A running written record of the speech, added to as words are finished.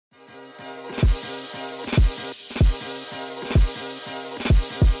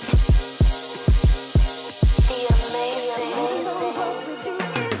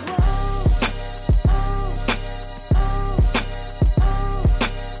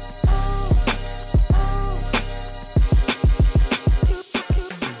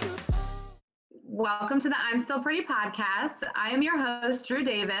welcome to the I'm Still Pretty podcast. I am your host, Drew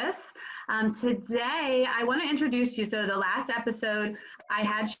Davis. Today, I want to introduce you. So the last episode, I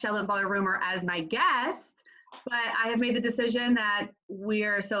had Cheldin Rumor as my guest, but I have made the decision that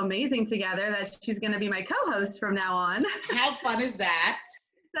we're so amazing together that she's going to be my co-host from now on. How fun is that?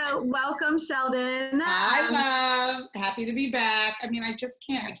 So welcome, Cheldin. Hi, love. Happy to be back. I mean, I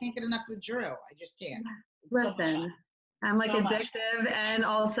can't get enough of Drew. I just can't. Listen. I'm like addictive and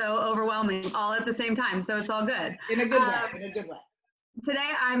also overwhelming all at the same time. So it's all good. In a good way. Today,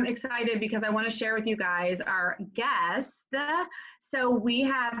 I'm excited because I want to share with you guys our guest. So we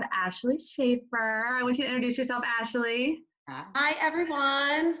have Ashley Schafer. I want you to introduce yourself, Ashley. Hi,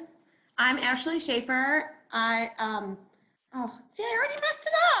 everyone. I'm Ashley Schafer. I already messed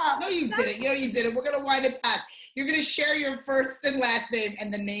it up. No, you didn't. We're going to wind it back. You're going to share your first and last name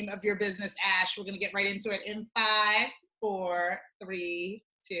and the name of your business, Ash. We're going to get right into it in 5, 4, 3,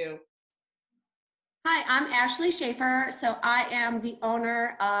 2. Hi, I'm Ashley Schafer. So I am the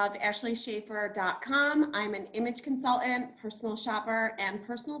owner of ashleyschafer.com. I'm an image consultant, personal shopper, and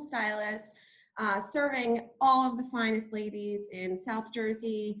personal stylist, serving all of the finest ladies in South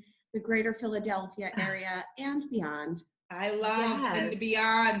Jersey, the greater Philadelphia area, and beyond. I love and the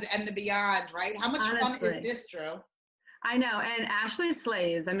beyond, right? How much fun is this, Drew? I know, and Ashley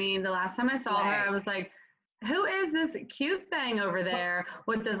slays. I mean, the last time I saw her, I was like, who is this cute thing over there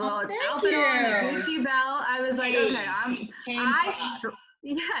with this little outfit on, Gucci belt? I was like,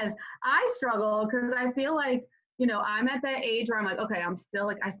 I struggle because I feel like, I'm at that age where I'm like, okay, I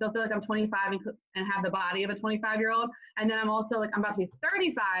still feel like I'm 25 and have the body of a 25-year-old. And then I'm also like, I'm about to be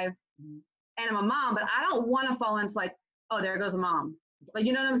 35 and I'm a mom, but I don't want to fall into like, oh, there goes a mom. Like,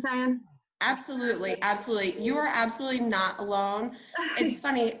 you know what I'm saying? Absolutely. You are absolutely not alone. It's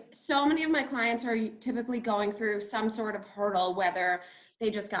funny. So many of my clients are typically going through some sort of hurdle, whether they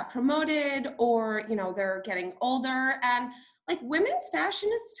just got promoted or, they're getting older. And like women's fashion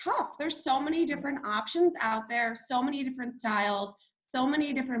is tough. There's so many different options out there, so many different styles, so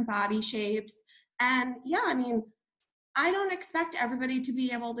many different body shapes. And I don't expect everybody to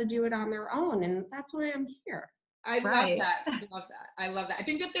be able to do it on their own. And that's why I'm here. I love that. I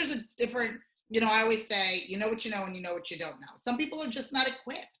think that there's a different, I always say, you know what you know and you know what you don't know. Some people are just not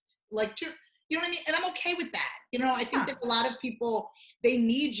equipped. Like, you know what I mean? And I'm okay with that. I think that a lot of people, they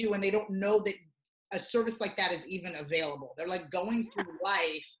need you and they don't know that a service like that is even available. They're like going through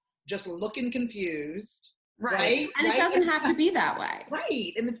life just looking confused. Right. And it doesn't have to be that way.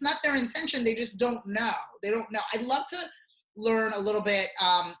 Right. And it's not their intention. They just don't know. They don't know. I'd love to learn a little bit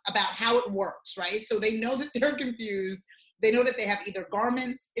about how it works, right? So they know that they're confused. They know that they have either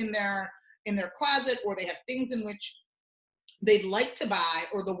garments in their closet or they have things in which they'd like to buy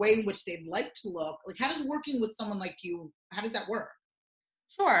or the way in which they'd like to look. Like, how does working with someone like you, how does that work?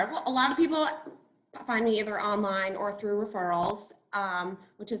 Sure. Well, a lot of people find me either online or through referrals,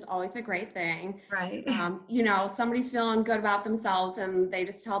 which is always a great thing. Right. Somebody's feeling good about themselves and they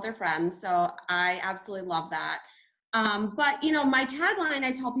just tell their friends. So I absolutely love that. But my tagline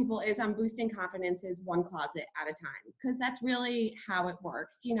I tell people is I'm boosting confidence is one closet at a time, because that's really how it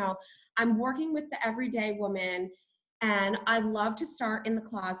works. I'm working with the everyday woman and I love to start in the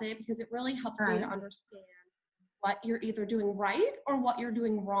closet because it really helps me to understand what you're either doing right or what you're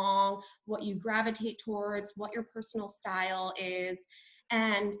doing wrong, what you gravitate towards, what your personal style is.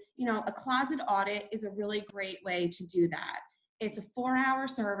 And, a closet audit is a really great way to do that. It's a 4-hour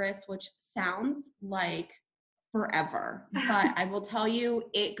service, which sounds like forever, but I will tell you,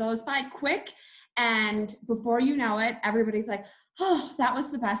 it goes by quick. And before you know it, everybody's like, oh, that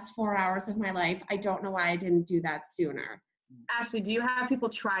was the best 4 hours of my life. I don't know why I didn't do that sooner. Ashley, do you have people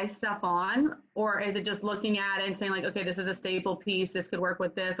try stuff on, or is it just looking at it and saying like, okay, this is a staple piece, this could work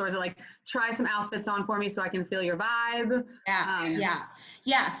with this? Or is it like, try some outfits on for me so I can feel your vibe?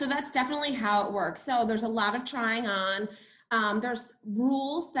 Yeah. So that's definitely how it works. So there's a lot of trying on. There's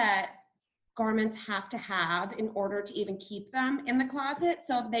rules that garments have to have in order to even keep them in the closet.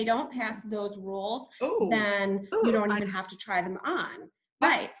 So if they don't pass those rules, then you don't even have to try them on.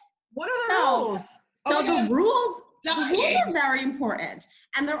 Right. What are the rules? So the rules are very important,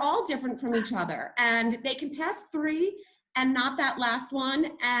 and they're all different from each other, and they can pass 3 and not that last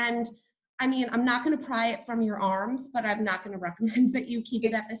one. And I'm not going to pry it from your arms, but I'm not going to recommend that you keep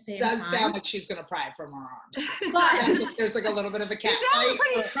it at the same time. It does sound like she's going to pry it from her arms. But there's like a little bit of a cat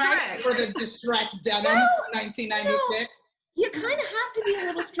fight for the distressed denim 1996. You kind of have to be a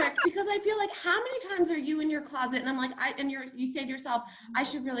little strict, because I feel like, how many times are you in your closet and I'm like, you say to yourself, I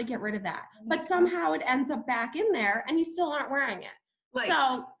should really get rid of that. But somehow it ends up back in there and you still aren't wearing it.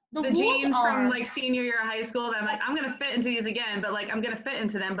 So the jeans from like senior year of high school that I'm like, I'm going to fit into these again, but like I'm going to fit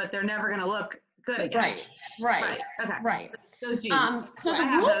into them, but they're never going to look good again. Right. Okay. Right. Those jeans. So the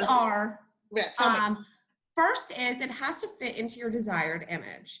rules are, Yeah, tell me. first is it has to fit into your desired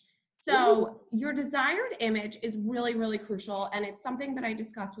image. So your desired image is really, really crucial. And it's something that I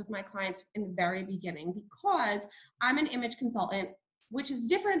discuss with my clients in the very beginning, because I'm an image consultant, which is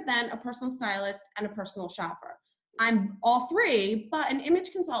different than a personal stylist and a personal shopper. I'm all three, but an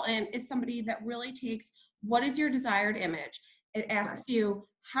image consultant is somebody that really takes what is your desired image. It asks you,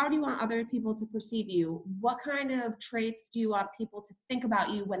 how do you want other people to perceive you? What kind of traits do you want people to think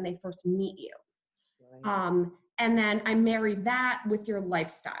about you when they first meet you? And then I marry that with your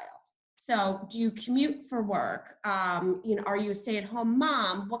lifestyle. So do you commute for work? You know, are you a stay-at-home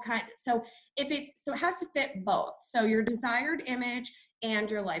mom? What kind? So it has to fit both. So your desired image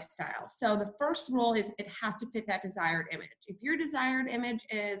and your lifestyle. So the first rule is it has to fit that desired image. If your desired image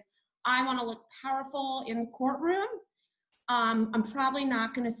is, I want to look powerful in the courtroom, I'm probably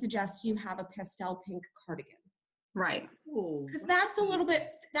not going to suggest you have a pastel pink cardigan. Right. Because that's a little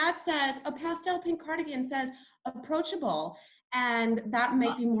bit, that says, a pastel pink cardigan says approachable, and that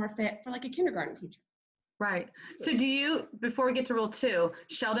might be more fit for like a kindergarten teacher. Right. So do you, before we get to rule 2,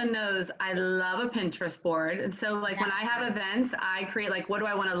 Cheldin knows I love a Pinterest board. And so like when I have events, I create like, what do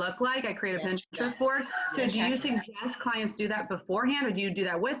I want to look like? I create a Pinterest board. So do you suggest clients do that beforehand, or do you do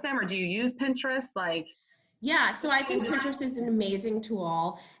that with them, or do you use Pinterest? Like, yeah, so I think Pinterest is an amazing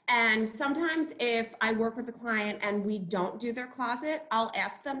tool. And sometimes if I work with a client and we don't do their closet, I'll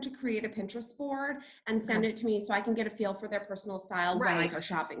ask them to create a Pinterest board and send it to me so I can get a feel for their personal style when I go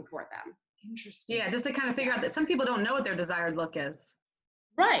shopping for them. Interesting. Yeah, just to kind of figure out that some people don't know what their desired look is.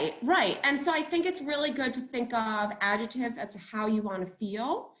 Right. And so I think it's really good to think of adjectives as to how you want to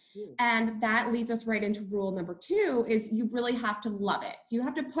feel. And that leads us right into rule number 2 is you really have to love it. You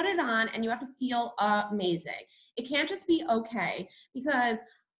have to put it on and you have to feel amazing. It can't just be okay, because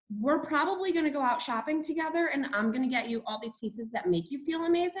we're probably going to go out shopping together and I'm going to get you all these pieces that make you feel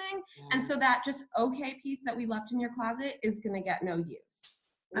amazing. And so that just okay piece that we left in your closet is going to get no use.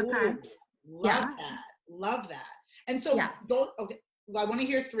 Okay. Love that. And so okay. Well, I want to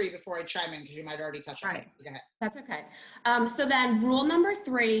hear 3 before I chime in, because you might already touch on it. Go ahead. That's okay. So then rule number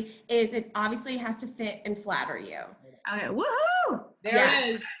 3 is it obviously has to fit and flatter you. Okay. Woohoo! There it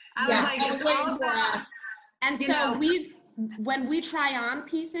is. I was waiting for it. And so when we try on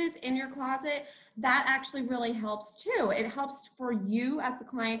pieces in your closet, that actually really helps too. It helps for you as the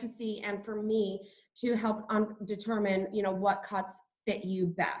client to see, and for me to help determine, you know, what cuts fit you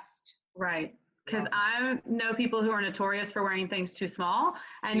best. Right. Because I know people who are notorious for wearing things too small,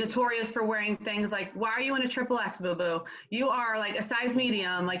 and notorious for wearing things like, why are you in a XXX, boo-boo? You are like a size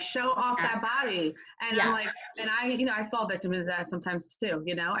medium, like show off that body. And I'm like, and I fall victim to that sometimes too.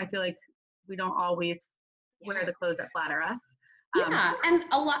 You know, I feel like we don't always wear the clothes that flatter us.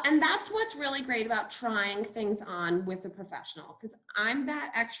 And that's what's really great about trying things on with a professional, because I'm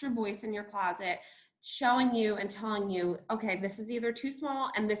that extra voice in your closet showing you and telling you, okay, this is either too small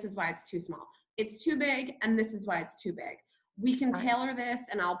and this is why it's too small. It's too big and this is why it's too big. We can tailor this,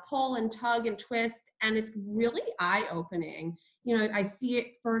 and I'll pull and tug and twist, and it's really eye-opening. You know, I see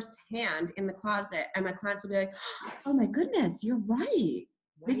it firsthand in the closet, and my clients will be like, oh my goodness, you're right.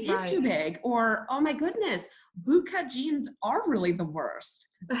 This is too big. Or, oh my goodness, bootcut jeans are really the worst.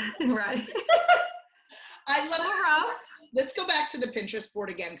 Right. I love it. Let's go back to the Pinterest board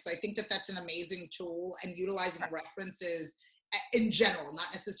again, because I think that that's an amazing tool, and utilizing references in general, not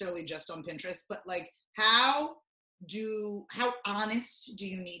necessarily just on Pinterest, but like how honest do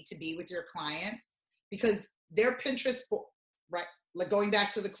you need to be with your clients? Because their Pinterest board, right? Like going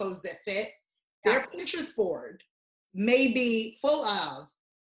back to the clothes that fit, their Pinterest board may be full of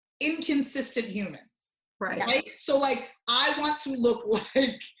inconsistent humans. Right? So like, I want to look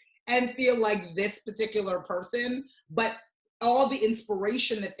like and feel like this particular person, but all the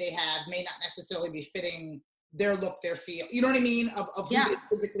inspiration that they have may not necessarily be fitting their look, their feel, you know what I mean? Of who they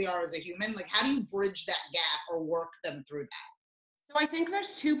physically are as a human. Like, how do you bridge that gap or work them through that? So I think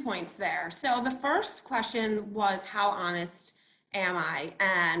there's 2 points there. So the first question was, how honest am I?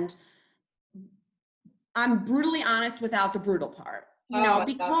 And I'm brutally honest without the brutal part, you know,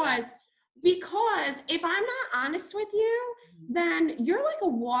 because if I'm not honest with you, then you're like a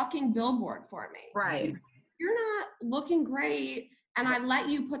walking billboard for me. Right. You're not looking great, and I let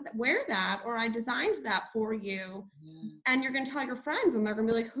you wear that, or I designed that for you, and you're going to tell your friends, and they're going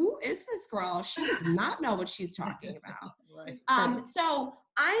to be like, who is this girl? She does not know what she's talking about. So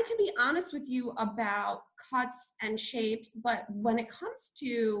I can be honest with you about cuts and shapes, but when it comes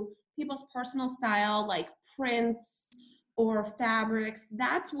to people's personal style, like prints or fabrics,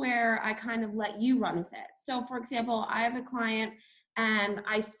 that's where I kind of let you run with it. So for example, I have a client And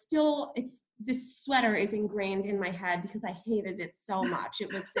this sweater is ingrained in my head because I hated it so much.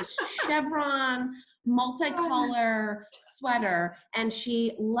 It was this chevron, multicolor sweater, and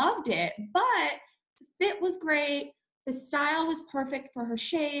she loved it, but the fit was great. The style was perfect for her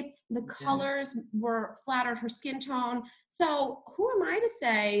shape. The colors flattered her skin tone. So who am I to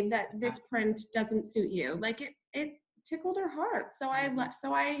say that this print doesn't suit you? Like it tickled her heart. So I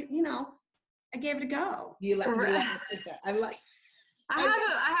gave it a go. I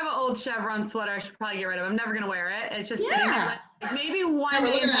have an old chevron sweater I should probably get rid of. I'm never going to wear it. It's just sitting there. Like maybe one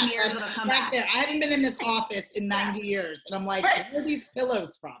day in 10 years it'll come back. There. I haven't been in this office in 90 years. And I'm like, where are these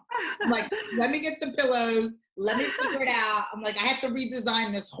pillows from? I'm like, let me get the pillows. Let me figure it out. I'm like, I have to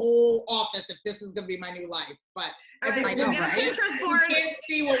redesign this whole office if this is going to be my new life. But I think you can't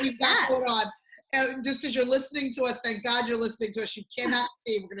see what we've got going on. Just because you're listening to us, thank God you're listening to us. You cannot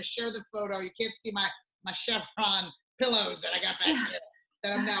see. We're going to share the photo. You can't see my chevron pillows that I got back here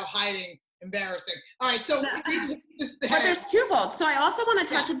that I'm now hiding. Embarrassing. All right, so but there's twofold. So I also want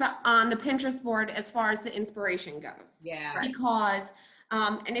to touch on the Pinterest board as far as the inspiration goes. Yeah. Because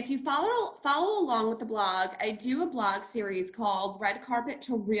and if you follow along with the blog, I do a blog series called Red Carpet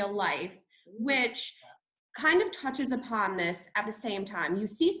to Real Life, which kind of touches upon this at the same time. You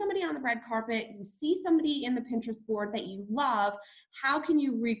see somebody on the red carpet, you see somebody in the Pinterest board that you love. How can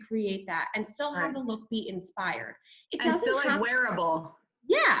you recreate that and still have the look be inspired? It doesn't still like wearable.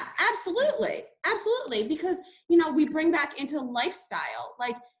 Yeah, absolutely. Absolutely. Because, we bring back into lifestyle.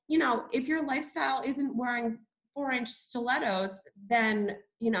 Like, if your lifestyle isn't wearing 4-inch stilettos, then,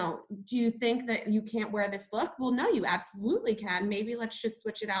 do you think that you can't wear this look? Well, no, you absolutely can. Maybe let's just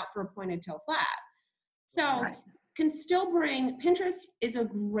switch it out for a pointed toe flat. So can still Pinterest is a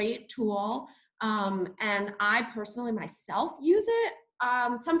great tool. And I personally myself use it.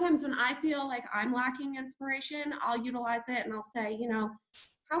 Sometimes when I feel like I'm lacking inspiration, I'll utilize it and I'll say,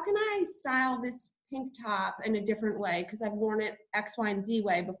 how can I style this pink top in a different way? Because I've worn it X, Y, and Z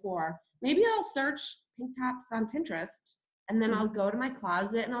way before. Maybe I'll search pink tops on Pinterest and then I'll go to my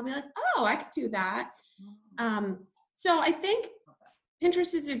closet and I'll be like, oh, I could do that. So I think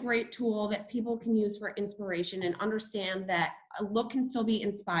Pinterest is a great tool that people can use for inspiration and understand that a look can still be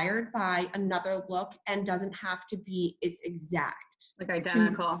inspired by another look and doesn't have to be its exact. Like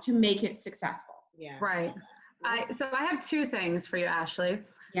identical. To make it successful. Yeah. Right. So I have two things for you, Ashley.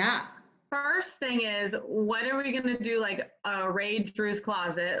 Yeah. First thing is, when are we going to do like a Raid Drew's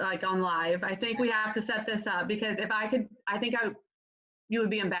Closet, like on live? I think we have to set this up because you would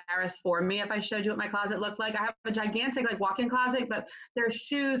be embarrassed for me if I showed you what my closet looked like. I have a gigantic like walk-in closet, but there's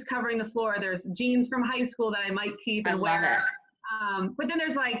shoes covering the floor. There's jeans from high school that I might keep and wear. But then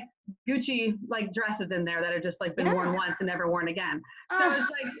there's like Gucci like dresses in there that have just like been worn once and never worn again. So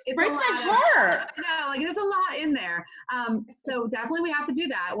it's like breaks my heart. Like there's a lot in there. So definitely we have to do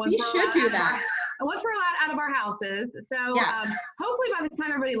that. We should do that. Once we're allowed out of our houses. So hopefully by the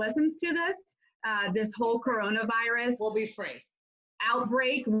time everybody listens to this, this whole coronavirus will be free.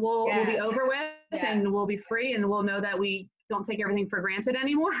 Outbreak will be over with and we'll be free and we'll know that we don't take everything for granted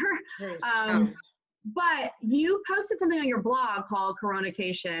anymore. But you posted something on your blog called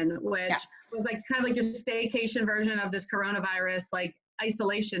Coronacation, which was like kind of like your staycation version of this coronavirus, like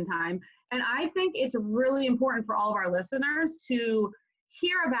isolation time. And I think it's really important for all of our listeners to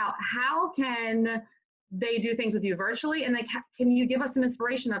hear about how can they do things with you virtually, and like, can you give us some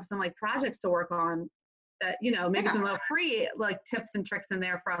inspiration of some like projects to work on that, maybe some little free like tips and tricks in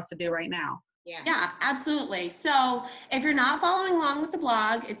there for us to do right now. Yeah, absolutely. So if you're not following along with the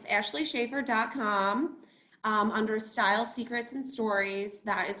blog, it's ashleyschafer.com under Style Secrets and Stories.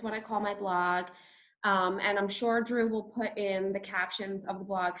 That is what I call my blog. And I'm sure Drew will put in the captions of the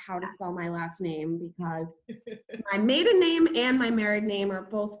blog how to spell my last name because my maiden name and my married name are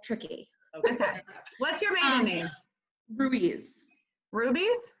both tricky. Okay. What's your maiden name? Ruiz.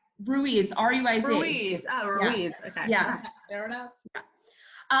 Rubies? Ruiz, R-U-I-Z. Ruiz. Oh, Ruiz. Yes. Okay. Yes. Fair enough.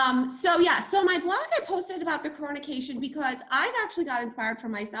 So my blog I posted about the Coronacation because I actually got inspired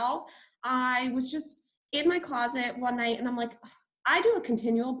from myself. I was just in my closet one night and I'm like, I do a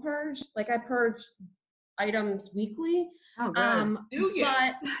continual purge. Like I purge items weekly. Oh, good. Do you?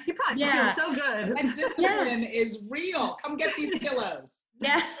 But, you probably feel so good. And discipline is real. Come get these pillows.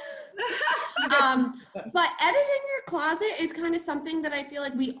 Yeah. But editing your closet is kind of something that I feel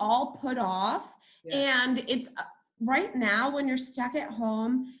like we all put off. And it's right now when you're stuck at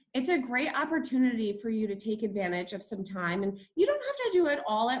home, it's a great opportunity for you to take advantage of some time, and you don't have to do it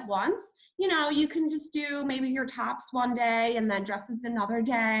all at once. You can just do maybe your tops one day and then dresses another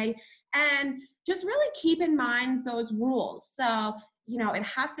day, and just really keep in mind those rules. So you know, it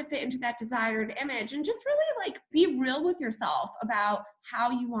has to fit into that desired image, and just really like be real with yourself about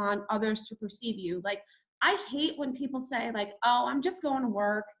how you want others to perceive you. Like, I hate when people say like, oh, I'm just going to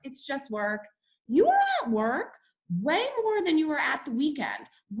work. It's just work. You are at work way more than you were at the weekend.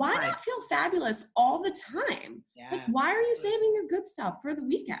 Why Right. not feel fabulous all the time? Yeah. Like, why are you saving your good stuff for the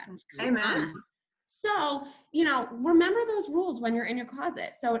weekend? Amen. So, you know, remember those rules when you're in your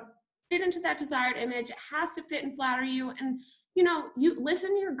closet. So fit into that desired image. It has to fit and flatter you. And, you know, you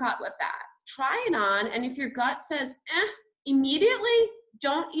listen to your gut with that. Try it on. And if your gut says, immediately,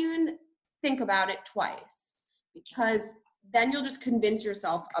 don't even think about it twice, because then you'll just convince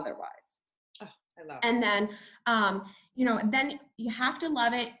yourself otherwise. I love it. And then, you know, then you have to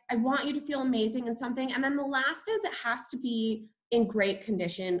love it. I want you to feel amazing in something. And then the last is it has to be in great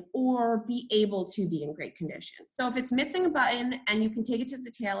condition or be able to be in great condition. So if it's missing a button and you can take it to the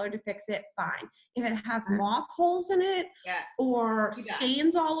tailor to fix it, fine. If it has moth holes in it or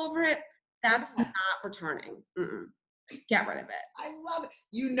stains all over it, that's not returning. Get rid of it. I love it.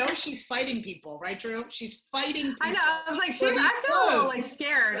 You know she's fighting people, right, Drew? She's fighting people. I know. I was like, I feel a little like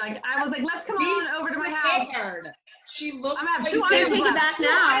scared. Like I was like, let's come on over to my house. She looks. I'm gonna have like two Can't items take it left. back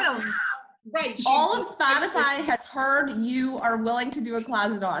now. Right. All of Spotify has heard you are willing to do a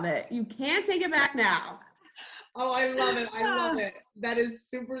closet audit. You can't take it back now. Oh, I love it. I love it. That is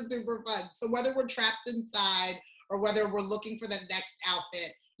super, super fun. So whether we're trapped inside or whether we're looking for the next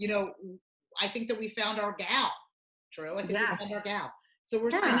outfit, you know, I think that we found our gal, Drew. I think we found our gal. So we're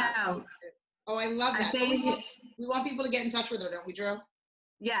Oh, I love that. We want people to get in touch with her, don't we, Drew?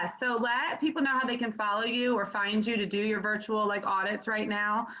 Yes. So let people know how they can follow you or find you to do your virtual like audits right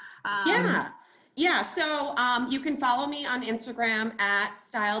now. Yeah. So you can follow me on Instagram at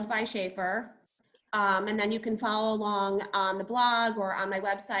Styled by Schafer. And then you can follow along on the blog or on my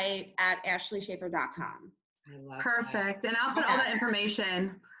website at ashleyschafer.com. I love Perfect. And I'll put all that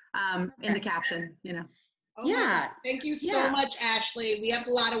information in the caption, you know. Oh thank you so much, Ashley. We have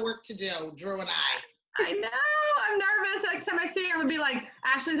a lot of work to do, Drew and I know. I'm nervous. Next time I see her, I'm going to be like,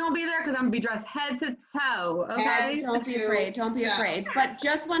 Ashley's going to be there because I'm going to be dressed head to toe. Okay. Don't be afraid. Don't be afraid. But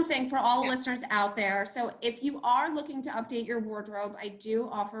just one thing for all listeners out there. So if you are looking to update your wardrobe, I do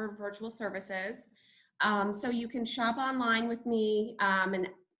offer virtual services. So you can shop online with me. And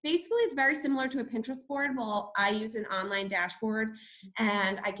basically it's very similar to a Pinterest board. Well, I use an online dashboard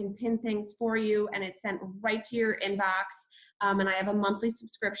and I can pin things for you and it's sent right to your inbox. And I have a monthly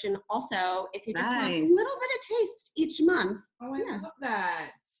subscription also if you just want a little bit of taste each month. Oh, I love that.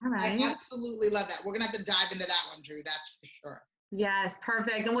 I absolutely love that. We're going to have to dive into that one, Drew. That's for sure. Yes,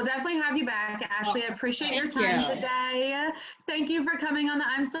 perfect. And we'll definitely have you back, Ashley. I appreciate your time today. Thank you for coming on the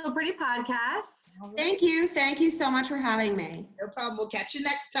I'm Still Pretty podcast. Right. Thank you. Thank you so much for having me. No problem. We'll catch you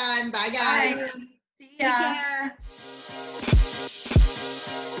next time. Bye, guys. Bye. See ya. Take care.